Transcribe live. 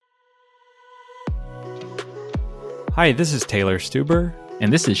Hi, this is Taylor Stuber.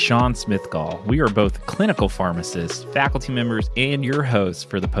 And this is Sean Smithgall. We are both clinical pharmacists, faculty members, and your hosts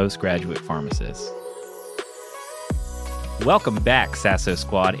for the Postgraduate Pharmacist. Welcome back, Sasso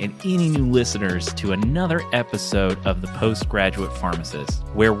Squad, and any new listeners to another episode of the Postgraduate Pharmacist,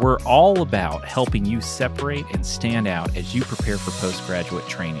 where we're all about helping you separate and stand out as you prepare for postgraduate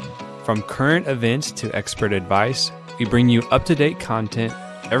training. From current events to expert advice, we bring you up-to-date content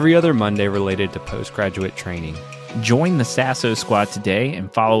every other Monday related to postgraduate training. Join the Sasso Squad today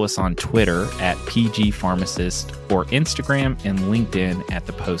and follow us on Twitter at PG Pharmacist or Instagram and LinkedIn at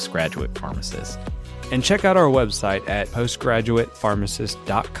the Postgraduate Pharmacist. And check out our website at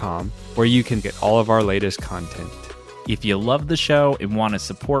postgraduatepharmacist.com, where you can get all of our latest content. If you love the show and want to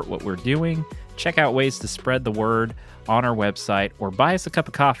support what we're doing, check out ways to spread the word on our website or buy us a cup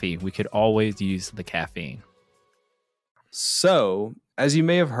of coffee. We could always use the caffeine. So, as you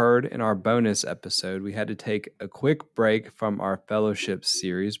may have heard in our bonus episode, we had to take a quick break from our fellowship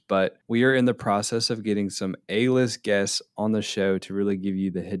series, but we are in the process of getting some A-list guests on the show to really give you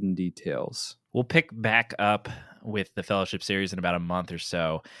the hidden details. We'll pick back up with the fellowship series in about a month or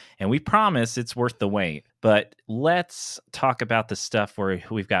so, and we promise it's worth the wait. But let's talk about the stuff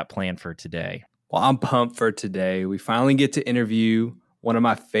we've got planned for today. Well, I'm pumped for today. We finally get to interview one of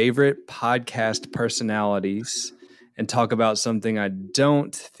my favorite podcast personalities and talk about something I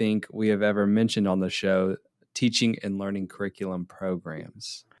don't think we have ever mentioned on the show, teaching and learning curriculum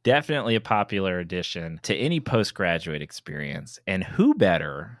programs. Definitely a popular addition to any postgraduate experience. And who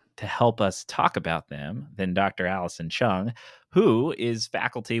better to help us talk about them than Dr. Allison Chung, who is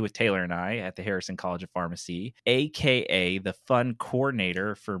faculty with Taylor and I at the Harrison College of Pharmacy, aka the fun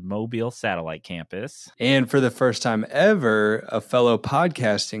coordinator for Mobile Satellite Campus. And for the first time ever, a fellow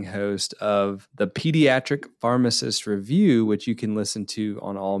podcasting host of the Pediatric Pharmacist Review, which you can listen to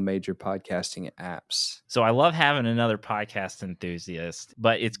on all major podcasting apps. So I love having another podcast enthusiast,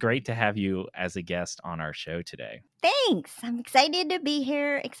 but it's great to have you as a guest on our show today. Thanks. I'm excited to be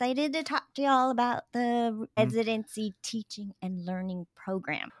here, excited to talk to y'all about the residency teaching and learning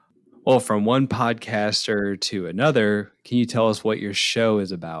program. Well, from one podcaster to another, can you tell us what your show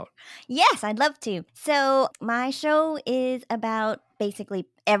is about? Yes, I'd love to. So my show is about basically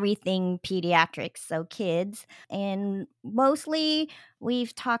everything pediatrics, so kids. And mostly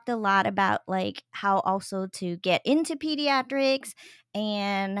we've talked a lot about like how also to get into pediatrics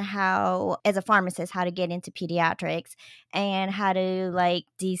and how, as a pharmacist, how to get into pediatrics and how to like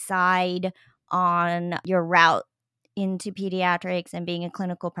decide on your route into pediatrics and being a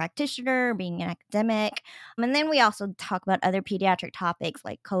clinical practitioner, being an academic. And then we also talk about other pediatric topics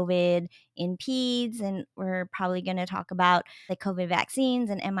like COVID in peds, and we're probably going to talk about the COVID vaccines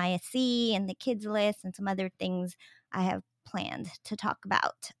and MISC and the kids list and some other things I have planned to talk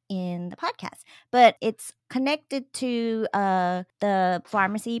about in the podcast. But it's connected to the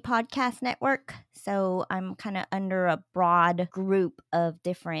Pharmacy Podcast Network. So I'm kind of under a broad group of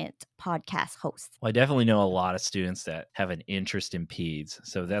different podcast hosts. Well, I definitely know a lot of students that have an interest in peds.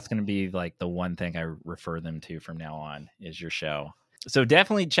 So that's going to be like the one thing I refer them to from now on is your show. So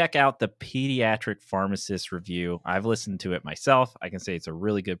definitely check out the Pediatric Pharmacist Review. I've listened to it myself. I can say it's a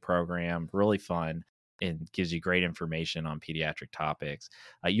really good program, really fun, and gives you great information on pediatric topics.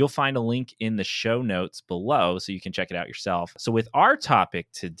 You'll find a link in the show notes below so you can check it out yourself. So with our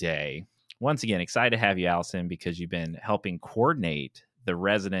topic today, once again, excited to have you, Allison, because you've been helping coordinate the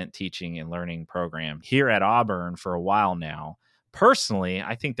resident teaching and learning program here at Auburn for a while now. Personally,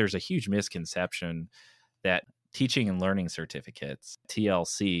 I think there's a huge misconception that teaching and learning certificates,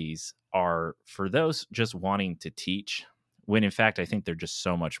 TLCs, are for those just wanting to teach, when in fact, I think they're just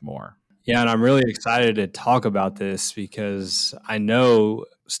so much more. Yeah, and I'm really excited to talk about this because I know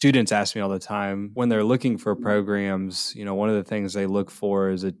students ask me all the time when they're looking for programs, one of the things they look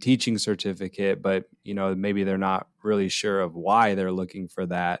for is a teaching certificate, but, maybe they're not really sure of why they're looking for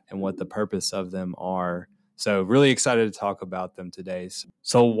that and what the purpose of them are. So really excited to talk about them today.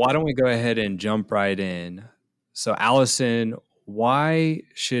 So why don't we go ahead and jump right in? So Allison, why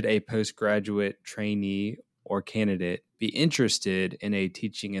should a postgraduate trainee or candidate be interested in a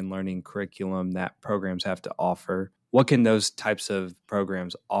teaching and learning curriculum that programs have to offer? What can those types of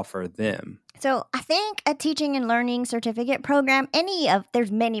programs offer them? So I think a teaching and learning certificate program,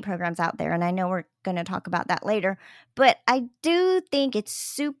 there's many programs out there, and I know we're going to talk about that later, but I do think it's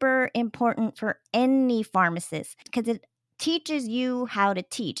super important for any pharmacist because it teaches you how to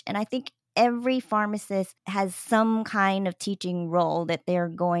teach. And I think every pharmacist has some kind of teaching role that they're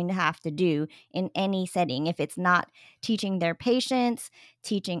going to have to do in any setting. If it's not teaching their patients,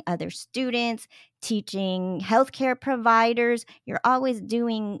 teaching other students, teaching healthcare providers, you're always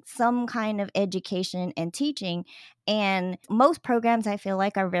doing some kind of education and teaching. And most programs, I feel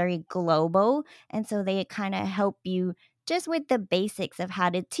like, are very global. And so they kind of help you just with the basics of how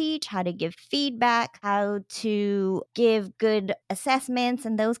to teach, how to give feedback, how to give good assessments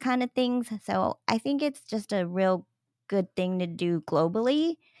and those kind of things. So I think it's just a real good thing to do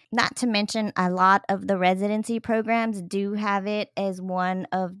globally. Not to mention, a lot of the residency programs do have it as one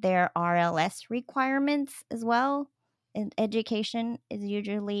of their RLS requirements as well. And education is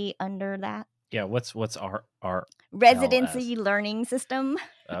usually under that. Yeah, what's our Residency learning system.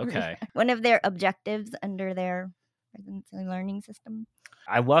 Okay. One of their objectives under their residency learning system.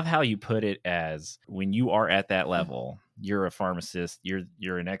 I love how you put it as when you are at that level, you're a pharmacist,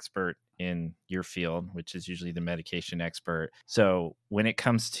 you're an expert in your field, which is usually the medication expert. So when it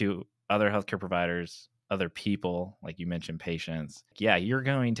comes to other healthcare providers, other people, like you mentioned, patients, yeah, you're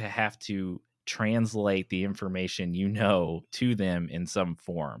going to have to translate the information you know to them in some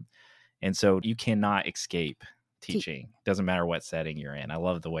form. And so you cannot escape teaching. Doesn't matter what setting you're in. I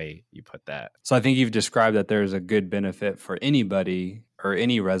love the way you put that. So I think you've described that there's a good benefit for anybody or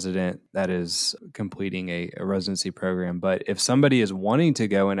any resident that is completing a residency program. But if somebody is wanting to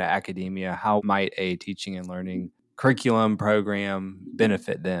go into academia, how might a teaching and learning curriculum program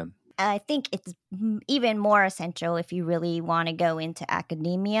benefit them? I think it's even more essential if you really want to go into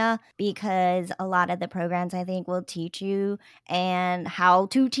academia, because a lot of the programs, I think, will teach you and how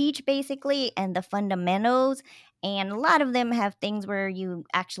to teach, basically, and the fundamentals. And a lot of them have things where you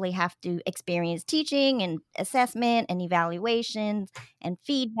actually have to experience teaching and assessment and evaluations and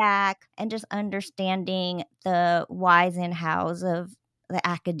feedback and just understanding the whys and hows of the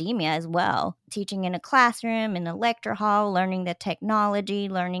academia as well. Teaching in a classroom, in a lecture hall, learning the technology,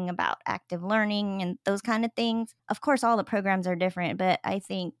 learning about active learning and those kind of things. Of course, all the programs are different, but I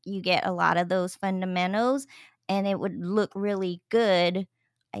think you get a lot of those fundamentals, and it would look really good,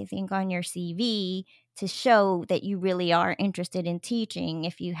 I think, on your CV to show that you really are interested in teaching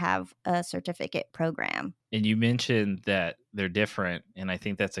if you have a certificate program. And you mentioned that they're different, and I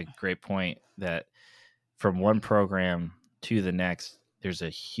think that's a great point, that from one program to the next, there's a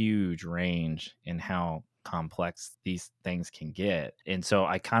huge range in how complex these things can get. And so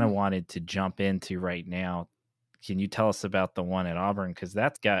I kind of wanted to jump into right now. Can you tell us about the one at Auburn? Because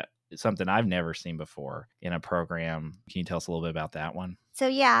that's got something I've never seen before in a program. Can you tell us a little bit about that one? So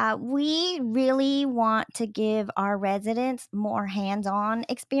yeah, we really want to give our residents more hands-on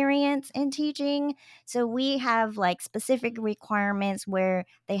experience in teaching. So we have like specific requirements where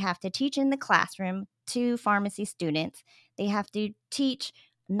they have to teach in the classroom to pharmacy students. They have to teach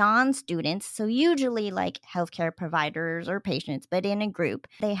non-students, so usually like healthcare providers or patients, but in a group.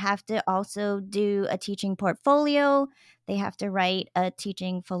 They have to also do a teaching portfolio. They have to write a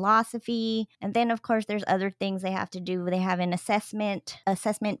teaching philosophy. And then, of course, there's other things they have to do. They have an assessment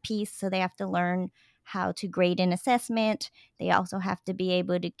piece, so they have to learn how to grade an assessment. They also have to be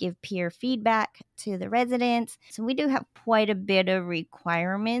able to give peer feedback to the residents. So we do have quite a bit of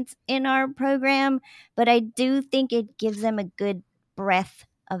requirements in our program, but I do think it gives them a good breadth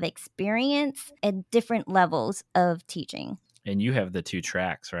of experience at different levels of teaching. And you have the two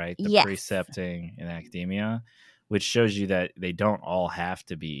tracks, right? The Yes. precepting and academia, which shows you that they don't all have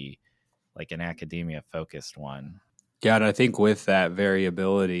to be like an academia focused one. Yeah, and I think with that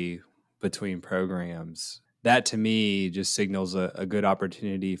variability between programs, that to me just signals a good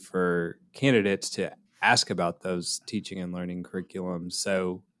opportunity for candidates to ask about those teaching and learning curriculums.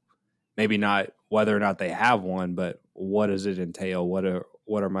 So maybe not whether or not they have one, but what does it entail? What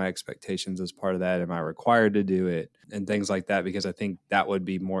are my expectations as part of that? Am I required to do it? And things like that, because I think that would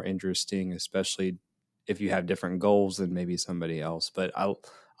be more interesting, especially if you have different goals than maybe somebody else. But I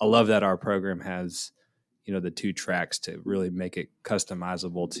love that our program has, the two tracks to really make it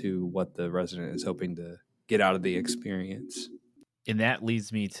customizable to what the resident is hoping to get out of the experience. And that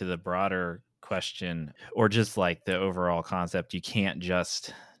leads me to the broader question, or just like the overall concept. You can't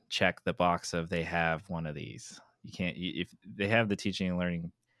just check the box of they have one of these. You can't, if they have the teaching and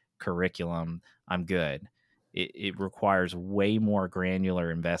learning curriculum, I'm good. It requires way more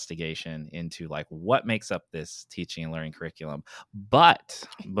granular investigation into like what makes up this teaching and learning curriculum. But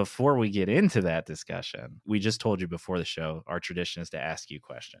before we get into that discussion, we just told you before the show, our tradition is to ask you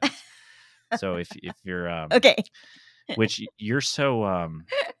questions. So if you're okay, which you're so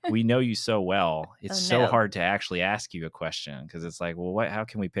we know you so well, it's so hard to actually ask you a question, because it's like, well, how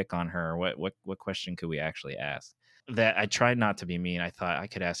can we pick on her? What question could we actually ask? that I tried not to be mean. I thought I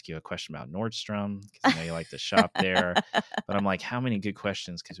could ask you a question about Nordstrom because I know you like to shop there. But I'm like, how many good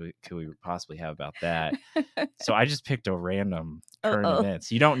questions could we possibly have about that? So I just picked a random current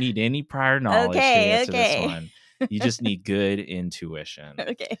events. You don't need any prior knowledge to answer this one. You just need good intuition.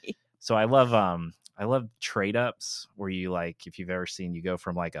 Okay. So I love trade ups where you, like, if you've ever seen, you go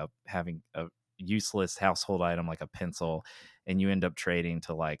from like having a useless household item like a pencil and you end up trading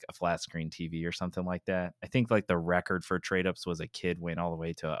to like a flat screen TV or something like that. I think like the record for trade ups was a kid went all the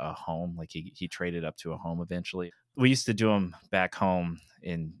way to a home. Like he traded up to a home eventually. We used to do them back home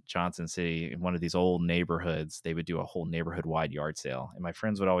in Johnson City in one of these old neighborhoods. They would do a whole neighborhood wide yard sale. And my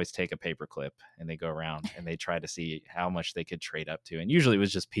friends would always take a paper clip and they go around and they try to see how much they could trade up to. And usually it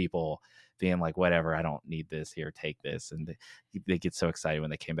was just people being like, whatever, I don't need this, here, take this. And they get so excited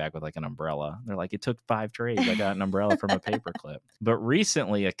when they came back with like an umbrella. They're like, it took 5 trades. I got an umbrella from a paper clip. But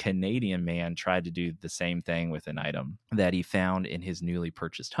recently a Canadian man tried to do the same thing with an item that he found in his newly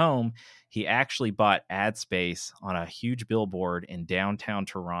purchased home. He actually bought ad space on a huge billboard in downtown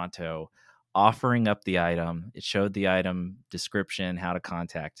Toronto, offering up the item. It showed the item description, how to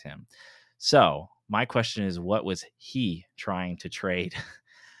contact him. So my question is, what was he trying to trade?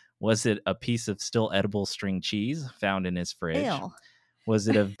 Was it a piece of still edible string cheese found in his fridge? Ew. Was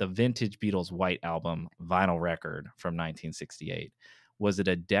it the vintage Beatles White Album vinyl record from 1968? Was it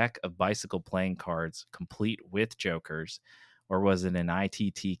a deck of bicycle playing cards complete with jokers? Or was it an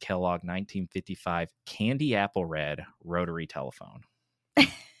ITT Kellogg 1955 Candy Apple Red rotary telephone?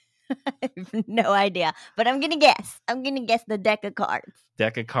 I have no idea, but I'm gonna guess. I'm gonna guess the deck of cards.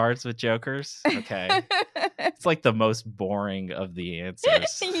 Deck of cards with jokers? Okay. It's like the most boring of the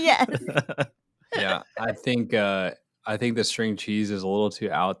answers. Yes. Yeah, I think the string cheese is a little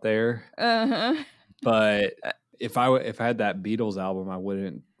too out there. Uh-huh. But if I had that Beatles album, I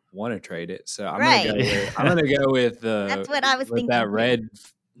wouldn't want to trade it. So I'm Right. gonna go with the That's what I was with thinking. that too. red,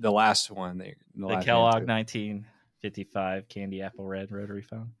 the last one. The Kellogg 1955 Candy Apple Red rotary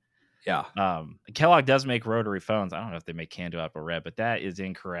phone. Yeah. Kellogg does make rotary phones. I don't know if they make Candy Apple Red, but that is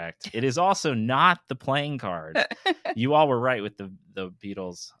incorrect. It is also not the playing cards. You all were right with the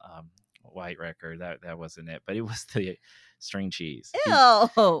Beatles white record. That wasn't it, but it was the string cheese.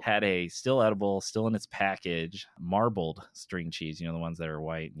 Ew. Had a still edible, still in its package, marbled string cheese. You know, the ones that are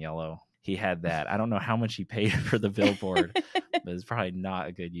white and yellow. He had that. I don't know how much he paid for the billboard, but it's probably not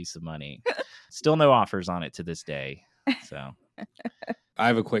a good use of money. Still no offers on it to this day. So I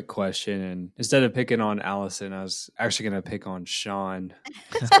have a quick question, and instead of picking on Allison, I was actually going to pick on Sean.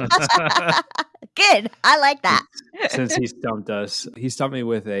 Good. I like that. Since he stumped us. He stumped me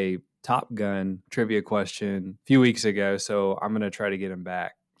with a Top Gun trivia question a few weeks ago, so I'm going to try to get him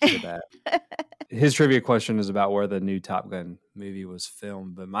back for that. His trivia question is about where the new Top Gun movie was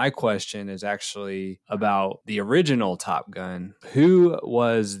filmed, but my question is actually about the original Top Gun. Who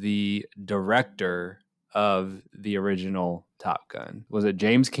was the director of the original Top Gun? Was it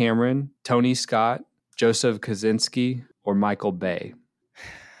James Cameron, Tony Scott, Joseph Kosinski, or Michael Bay?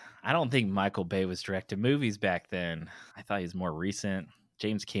 I don't think Michael Bay was directing movies back then. I thought he was more recent.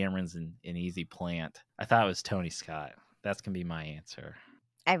 James Cameron's an easy plant. I thought it was Tony Scott. That's going to be my answer.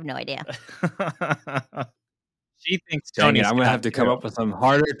 I have no idea. She thinks Dang Tony it, I'm going to Scott have to too. come up with some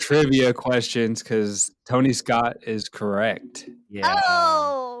harder trivia questions because Tony Scott is correct. Yeah.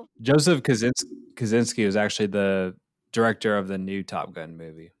 Oh. Joseph Kosinski was actually the director of the new Top Gun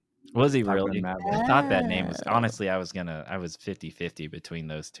movie. Was he Top Gun really? Maverick. I thought that name was, honestly, I was 50-50 between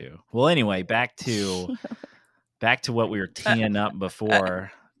those two. Well, anyway, back to what we were teeing up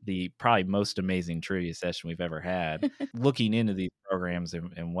before, the probably most amazing trivia session we've ever had, looking into these programs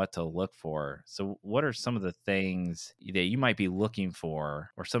and what to look for. So what are some of the things that you might be looking for,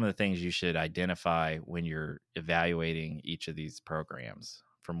 or some of the things you should identify when you're evaluating each of these programs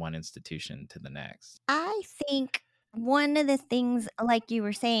from one institution to the next? I think one of the things, like you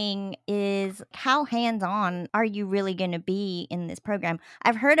were saying, is how hands-on are you really going to be in this program?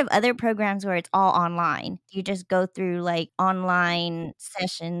 I've heard of other programs where it's all online. You just go through like online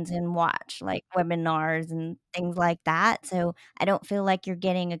sessions and watch like webinars and things like that. So I don't feel like you're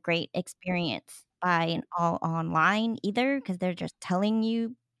getting a great experience by an all online either, because they're just telling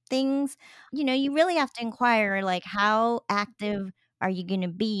you things. You really have to inquire like how active are you going to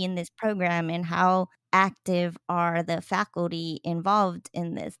be in this program, and how active are the faculty involved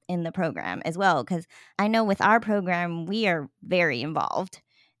in the program as well, because I know with our program we are very involved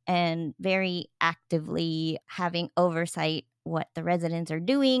and very actively having oversight what the residents are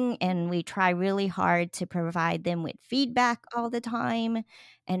doing, and we try really hard to provide them with feedback all the time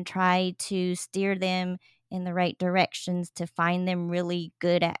and try to steer them in the right directions to find them really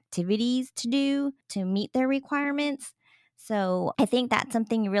good activities to do to meet their requirements. So I think that's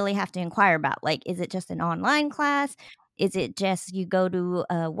something you really have to inquire about. Like, is it just an online class? Is it just you go to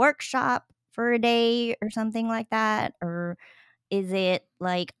a workshop for a day or something like that? Or is it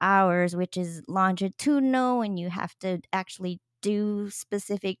like ours, which is longitudinal and you have to actually do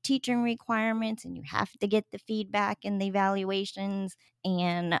specific teaching requirements and you have to get the feedback and the evaluations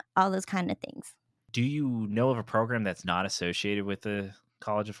and all those kind of things? Do you know of a program that's not associated with the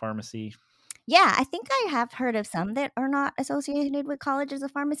College of Pharmacy? Yeah, I think I have heard of some that are not associated with colleges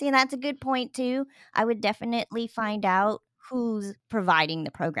of pharmacy, and that's a good point too. I would definitely find out who's providing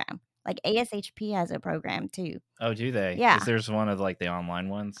the program. Like ASHP has a program too. Oh, do they? Yeah. Is there's one of like the online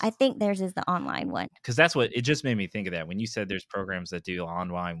ones? I think theirs is the online one. Because that's what it just made me think of that when you said there's programs that do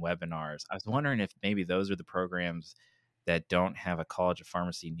online webinars. I was wondering if maybe those are the programs that don't have a College of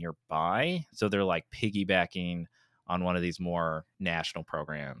Pharmacy nearby, so they're like piggybacking on one of these more national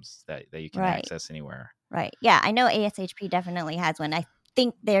programs that you can Right. access anywhere. Right. Yeah, I know ASHP definitely has one. I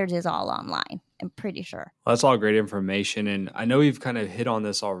think theirs is all online. I'm pretty sure. Well, that's all great information. And I know we've kind of hit on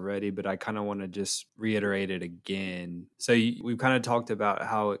this already, but I kind of want to just reiterate it again. So we've kind of talked about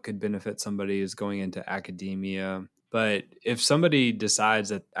how it could benefit somebody who's going into academia. But if somebody decides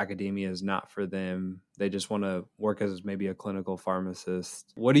that academia is not for them, they just want to work as maybe a clinical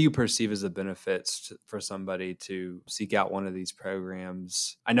pharmacist, what do you perceive as the benefits for somebody to seek out one of these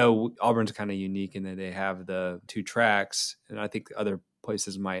programs? I know Auburn's kind of unique in that they have the 2 tracks, and I think other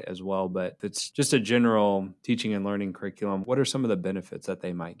places might as well, but it's just a general teaching and learning curriculum. What are some of the benefits that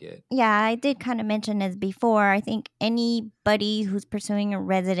they might get? Yeah, I did kind of mention this before. I think anybody who's pursuing a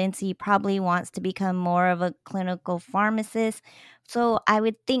residency probably wants to become more of a clinical pharmacist. So I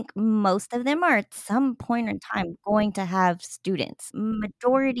would think most of them are at some point in time going to have students.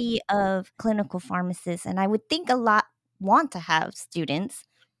 Majority of clinical pharmacists, and I would think a lot want to have students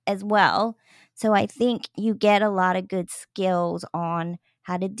as well. So I think you get a lot of good skills on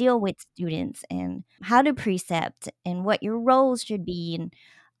how to deal with students and how to precept and what your roles should be and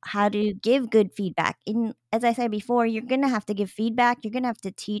how to give good feedback. And as I said before, you're going to have to give feedback. You're going to have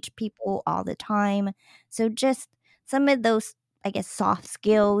to teach people all the time. So just some of those, I guess, soft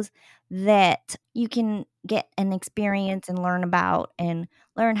skills that you can get an experience and learn about and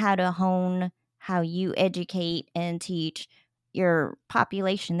learn how to hone how you educate and teach your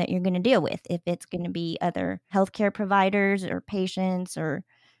population that you're going to deal with, if it's going to be other healthcare providers or patients or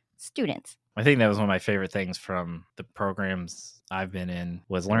students. I think that was one of my favorite things from the programs I've been in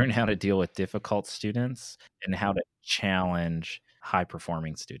was learn how to deal with difficult students and how to challenge high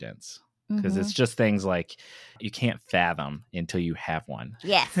performing students. Because it's just things like you can't fathom until you have one.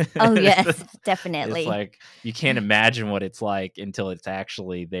 Yes. Oh, yes, definitely. It's like you can't imagine what it's like until it's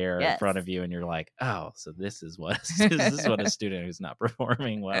actually there in front Yes. of you, and you're like, oh, so this is what a student who's not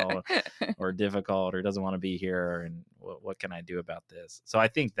performing well or difficult or doesn't want to be here, and what can I do about this? So I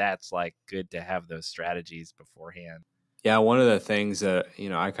think that's like good to have those strategies beforehand. Yeah, one of the things that,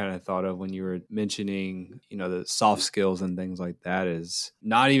 I kind of thought of when you were mentioning, the soft skills and things like that is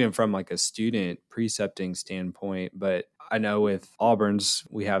not even from like a student precepting standpoint, but I know with Auburn's,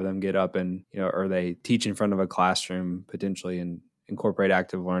 we have them get up and, or they teach in front of a classroom potentially and incorporate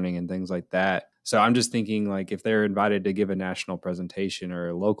active learning and things like that. So I'm just thinking like if they're invited to give a national presentation or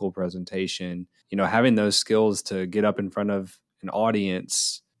a local presentation, having those skills to get up in front of an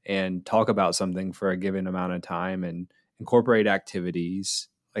audience and talk about something for a given amount of time and incorporate activities.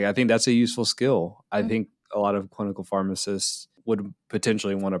 Like, I think that's a useful skill. I think a lot of clinical pharmacists would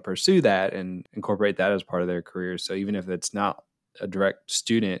potentially want to pursue that and incorporate that as part of their career. So even if it's not a direct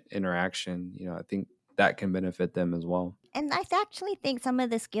student interaction, I think that can benefit them as well. And I actually think some of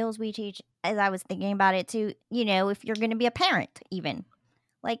the skills we teach, as I was thinking about it too, if you're going to be a parent, even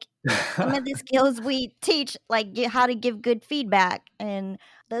like some of the skills we teach, like how to give good feedback and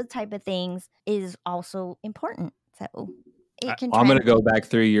those type of things is also important. So it can. I'm going to go back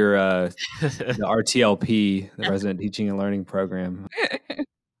through your the RTLP, the Resident Teaching and Learning Program,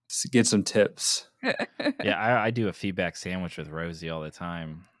 get some tips. Yeah, I do a feedback sandwich with Rosie all the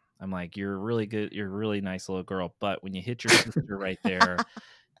time. I'm like, you're really good. You're a really nice little girl. But when you hit your sister right there,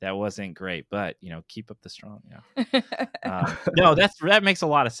 that wasn't great. But, keep up the strong. Yeah. No, that makes a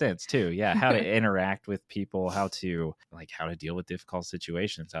lot of sense, too. Yeah. How to interact with people, how to deal with difficult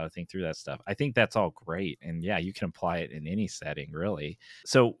situations, how to think through that stuff. I think that's all great. And yeah, you can apply it in any setting, really.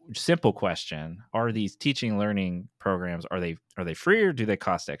 So simple question. Are these teaching and learning programs, are they free or do they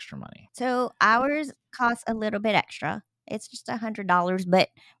cost extra money? So ours costs a little bit extra. It's just $100, but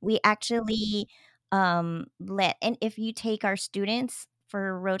we actually and if you take our students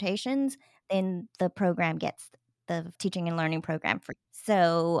for rotations, then the program gets the teaching and learning program free.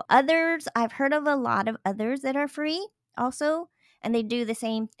 So others, I've heard of a lot of others that are free also, and they do the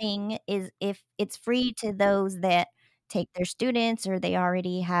same thing. Is if it's free to those that take their students or they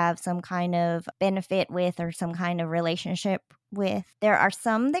already have some kind of benefit with or some kind of relationship with. There are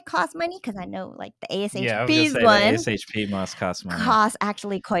some that cost money because I know like the Yeah, I was gonna ASHP's say one the ASHP must cost money. costs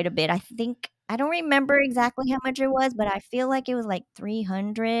actually quite a bit. I think I don't remember exactly how much it was, but I feel like it was like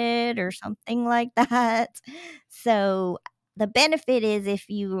 300 or something like that. So the benefit is if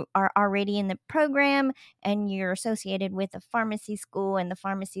you are already in the program and you're associated with a pharmacy school, and the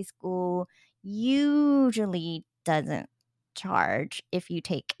pharmacy school usually doesn't charge if you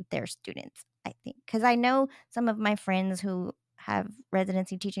take their students, I think. Because I know some of my friends who have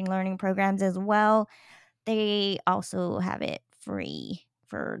residency teaching learning programs as well, they also have it free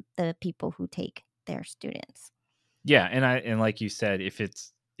for the people who take their students. Yeah, and like you said,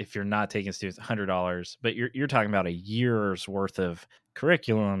 if you're not taking students, $100, but you're talking about a year's worth of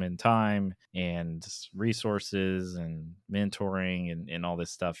curriculum and time and resources and mentoring and all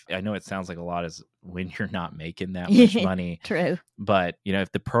this stuff. I know it sounds like a lot is when you're not making that much money. True. But,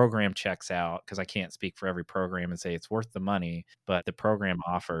 if the program checks out, because I can't speak for every program and say it's worth the money, but the program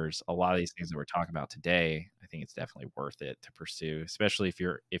offers a lot of these things that we're talking about today, I think it's definitely worth it to pursue, especially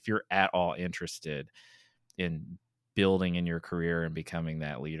if you're at all interested in building in your career and becoming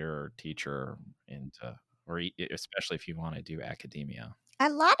that leader or teacher, and especially if you want to do academia. I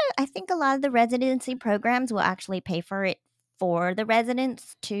think a lot of the residency programs will actually pay for it for the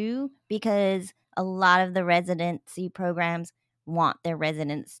residents too, because a lot of the residency programs want their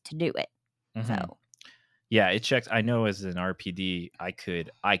residents to do it. Mhm. So Yeah, it checks. I know as an RPD, I could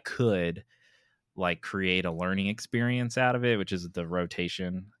like create a learning experience out of it, which is the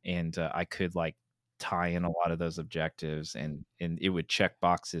rotation, and I could like tie in a lot of those objectives, and it would check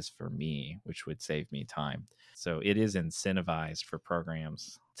boxes for me, which would save me time. So it is incentivized for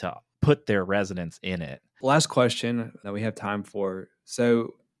programs to put their residents in it. Last question that we have time for.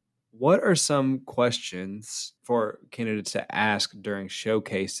 So, what are some questions for candidates to ask during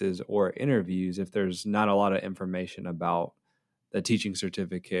showcases or interviews if there's not a lot of information about the teaching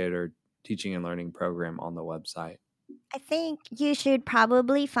certificate or teaching and learning program on the website? I think you should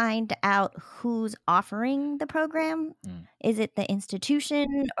probably find out who's offering the program. Mm. Is it the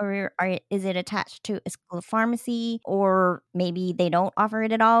institution, or is it attached to a school of pharmacy, or maybe they don't offer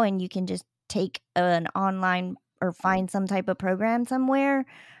it at all and you can just take an online or find some type of program somewhere?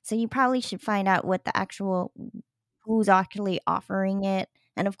 So you probably should find out what the actual who's actually offering it,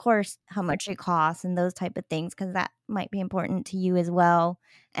 and of course how much it costs and those type of things, because that might be important to you as well.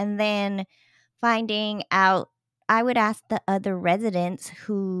 And then finding out, I would ask the other residents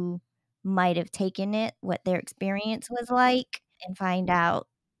who might have taken it what their experience was like, and find out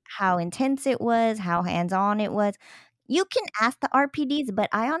how intense it was, how hands-on it was. You can ask the RPDs, but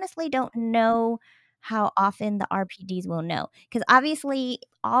I honestly don't know how often the RPDs will know, because obviously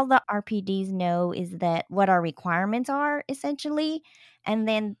all the RPDs know is that what our requirements are essentially, and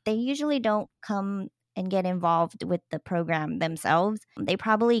then they usually don't come and get involved with the program themselves. They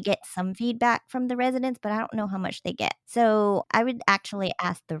probably get some feedback from the residents, but I don't know how much they get. So I would actually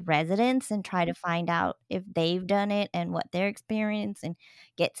ask the residents and try to find out if they've done it and what their experience, and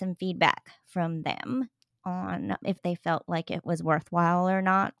get some feedback from them on if they felt like it was worthwhile or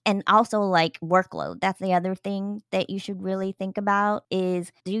not. And also like workload. That's the other thing that you should really think about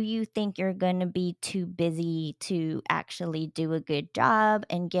is, do you think you're going to be too busy to actually do a good job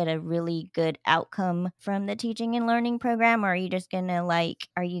and get a really good outcome from the teaching and learning program? Or are you just going to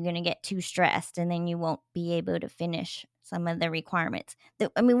are you going to get too stressed and then you won't be able to finish some of the requirements?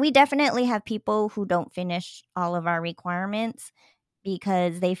 I mean, we definitely have people who don't finish all of our requirements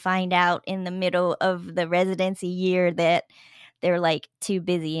because they find out in the middle of the residency year that they're like too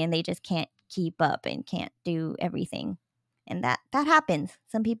busy and they just can't keep up and can't do everything. And that happens.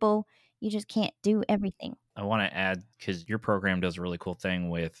 Some people, you just can't do everything. I want to add, because your program does a really cool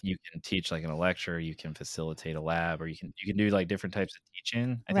thing with, you can teach like in a lecture, you can facilitate a lab, or you can do like different types of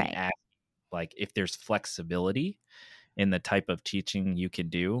teaching. I think Right. like if there's flexibility in the type of teaching you can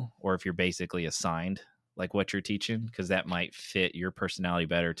do, or if you're basically assigned like what you're teaching, because that might fit your personality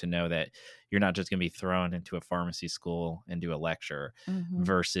better to know that you're not just going to be thrown into a pharmacy school and do a lecture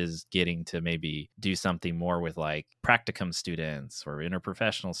versus getting to maybe do something more with like practicum students or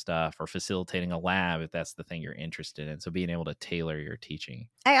interprofessional stuff, or facilitating a lab if that's the thing you're interested in. So being able to tailor your teaching.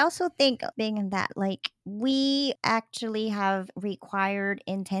 I also think being in that, like, we actually have required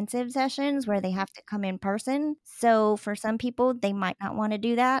intensive sessions where they have to come in person. So for some people, they might not want to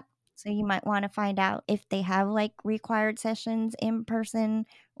do that. So you might want to find out if they have like required sessions in person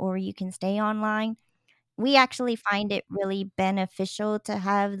or you can stay online. We actually find it really beneficial to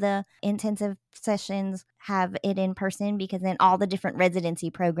have the intensive sessions have it in person because then all the different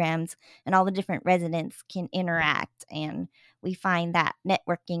residency programs and all the different residents can interact. And we find that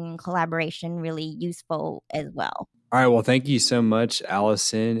networking and collaboration really useful as well. All right. Well, thank you so much,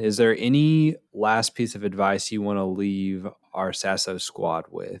 Allison. Is there any last piece of advice you want to leave our Sasso squad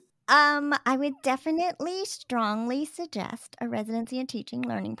with? I would definitely strongly suggest a residency and teaching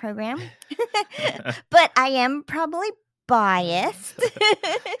learning program, but I am probably biased.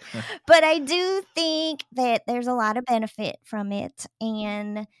 But I do think that there's a lot of benefit from it.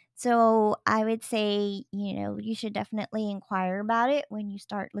 And so I would say, you should definitely inquire about it when you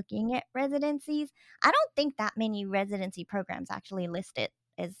start looking at residencies. I don't think that many residency programs actually list it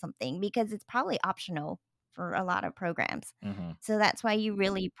as something because it's probably optional for a lot of programs. Mhm. So that's why you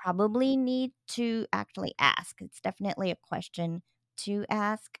really probably need to actually ask. It's definitely a question to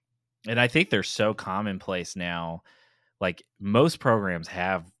ask. And I think they're so commonplace now. Like most programs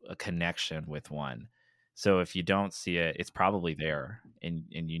have a connection with one. So if you don't see it, it's probably there. And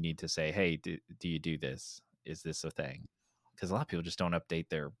you need to say, hey, do you do this? Is this a thing? Because a lot of people just don't update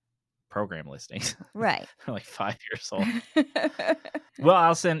their program listings. Right. They're like 5 years old. Well,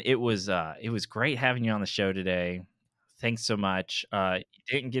 Allison, it was great having you on the show today. Thanks so much.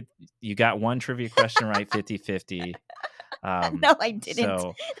 You got one trivia question right, 50-50. No, I didn't.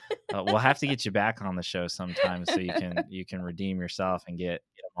 So we'll have to get you back on the show sometime so you can redeem yourself and get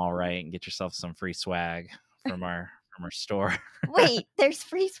them all right and get yourself some free swag from our store. Wait, there's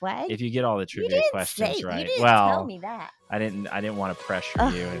free swag? If you get all the trivia questions right. You didn't Well, tell me that. I didn't want to pressure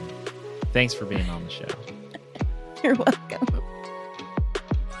you, and thanks for being on the show. You're welcome.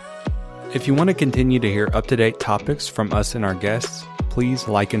 If you want to continue to hear up-to-date topics from us and our guests, please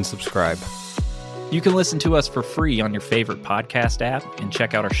like and subscribe. You can listen to us for free on your favorite podcast app and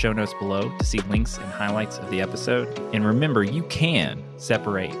check out our show notes below to see links and highlights of the episode. And remember, you can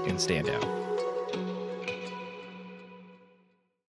separate and stand out.